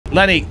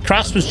Lenny,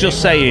 Kras was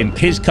just saying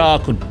his car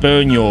could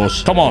burn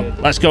yours. Come on,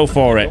 let's go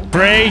for it.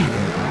 3,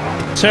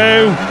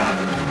 2,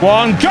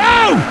 1,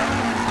 go!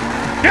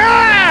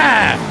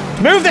 Yeah!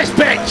 Move this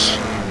bitch!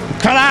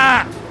 Come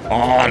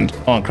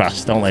on,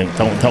 Kras. Don't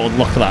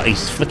look at that.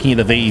 He's flicking you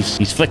the V's.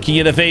 He's flicking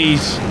you the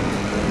V's.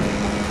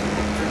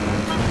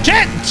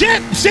 Shit!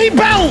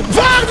 Seatbelt!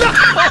 Fuck!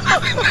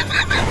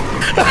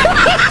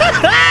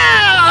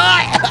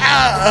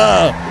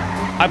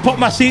 I put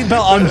my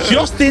seatbelt on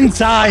just in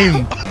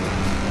time.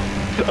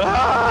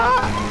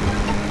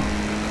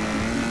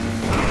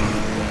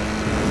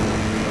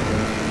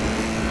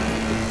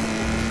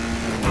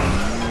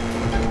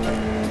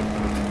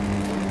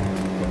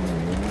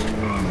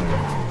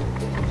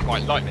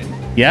 Right, lightning.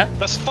 Yeah?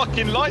 That's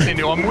fucking lightning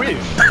who I'm with.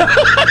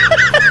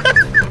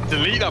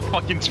 Delete that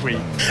fucking tweet.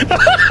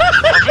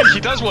 I think he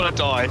does want to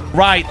die.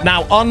 Right,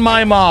 now on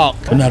my mark.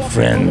 We're not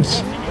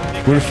friends.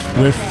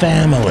 We're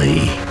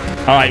family.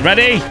 All right,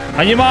 ready?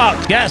 On your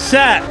mark, get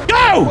set,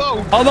 go!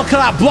 Whoa. Oh, look at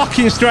that,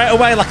 blocking straight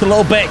away like a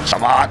little bitch.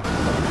 Come on.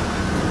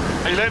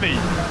 Hey, Lenny,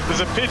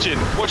 there's a pigeon.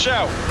 Watch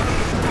out.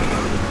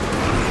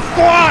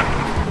 Go on.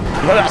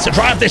 You're gonna have to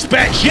drive this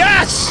bitch,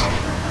 yes!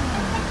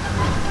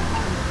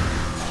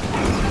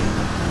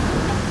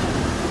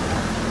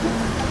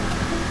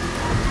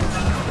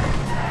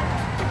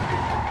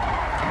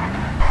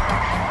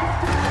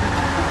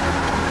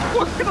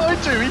 What can I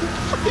do? He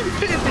fucking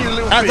pitted me, a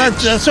little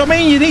bitch. That's what I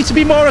mean. You need to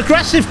be more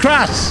aggressive,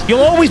 Kras.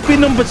 You'll always be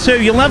number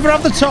 2. You'll never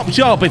have the top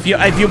job if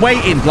you're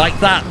waiting like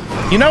that.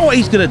 You know what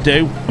he's gonna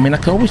do? I mean, I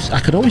could always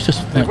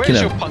just.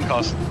 Where's your punk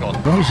ass gone?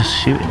 I always just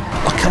shoot him.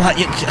 Look at that!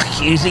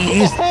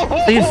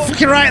 He's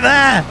fucking right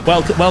there.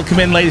 Welcome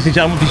in, ladies and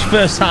gentlemen. This is your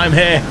first time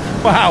here.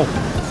 Wow,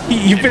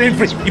 you've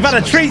had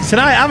a treat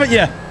tonight, haven't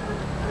you?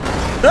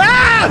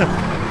 Ah!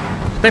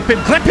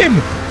 Clip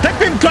him!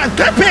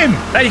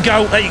 There you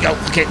go.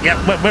 Okay, yeah,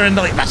 we're in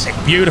the lead. That's it.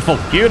 Beautiful.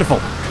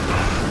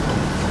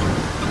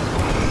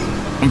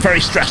 I'm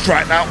very stressed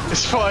right now.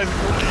 It's fine.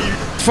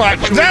 Fine.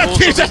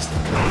 Jesus!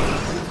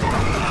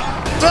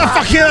 Oh,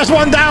 fuck you, there's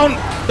one down.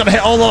 Gonna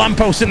hit all the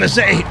lampposts in the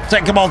city.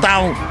 Take them all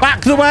down.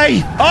 Back the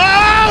way.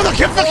 Oh, look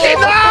at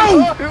fucking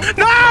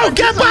no!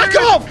 Get back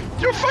up!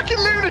 You're a fucking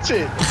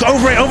lunatic.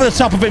 Over the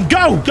top of him.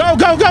 Go! Fucking.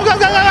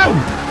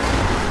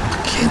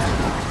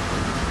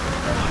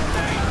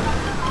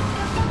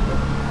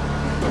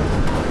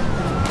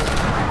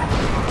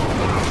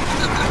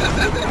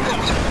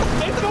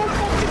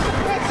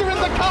 In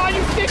the car,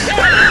 you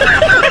dickhead.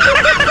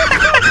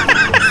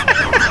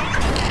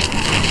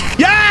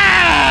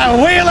 Yeah!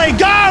 Wheelie,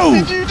 go!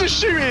 Did you just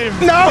shoot him?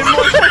 No! In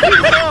my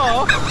fucking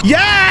car?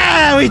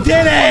 Yeah, we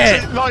did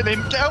it!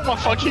 Lightning, get out my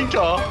fucking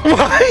car.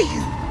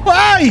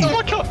 Why? Get out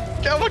my car.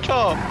 Get out my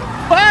car.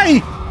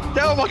 Why?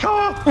 Get out my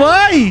car.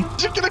 Why?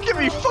 You're gonna get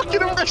me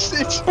fucking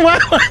arrested. Why?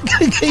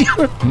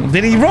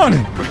 Did he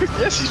run?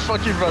 Yes, he's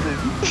fucking running.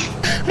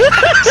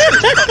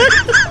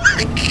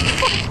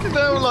 Fucking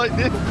hell,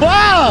 Lightning.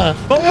 What?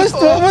 What was?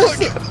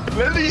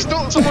 Lenny's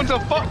not someone to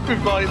fuck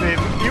with, Lightning.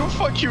 He'll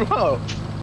fuck you up.